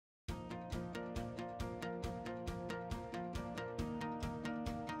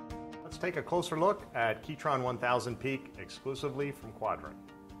take a closer look at Quadrant 1000 Peak exclusively from Quadrant.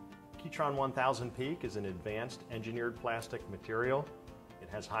 Quadrant 1000 Peak is an advanced engineered plastic material. It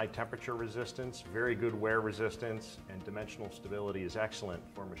has high temperature resistance, very good wear resistance, and dimensional stability is excellent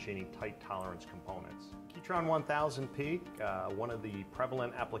for machining tight tolerance components. Quadrant 1000 Peak, one of the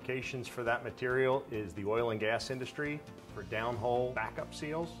prevalent applications for that material is the oil and gas industry for downhole backup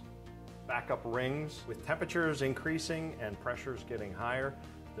seals, backup rings. With temperatures increasing and pressures getting higher,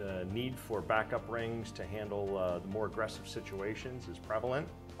 the need for backup rings to handle the more aggressive situations is prevalent.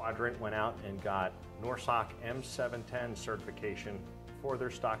 Quadrant went out and got NORSOK M710 certification for their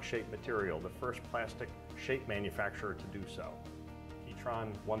stock shape material, the first plastic shape manufacturer to do so.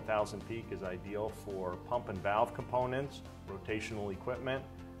 Quadrant 1000 Peak is ideal for pump and valve components, rotational equipment,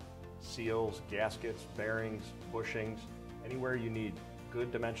 seals, gaskets, bearings, bushings, anywhere you need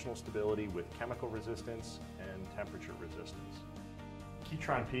good dimensional stability with chemical resistance and temperature resistance.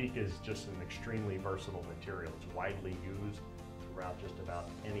 Quadrant Peak is just an extremely versatile material. It's widely used throughout just about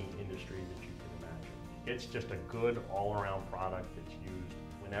any industry that you can imagine. It's just a good all-around product that's used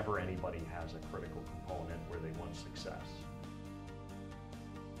whenever anybody has a critical component where they want success.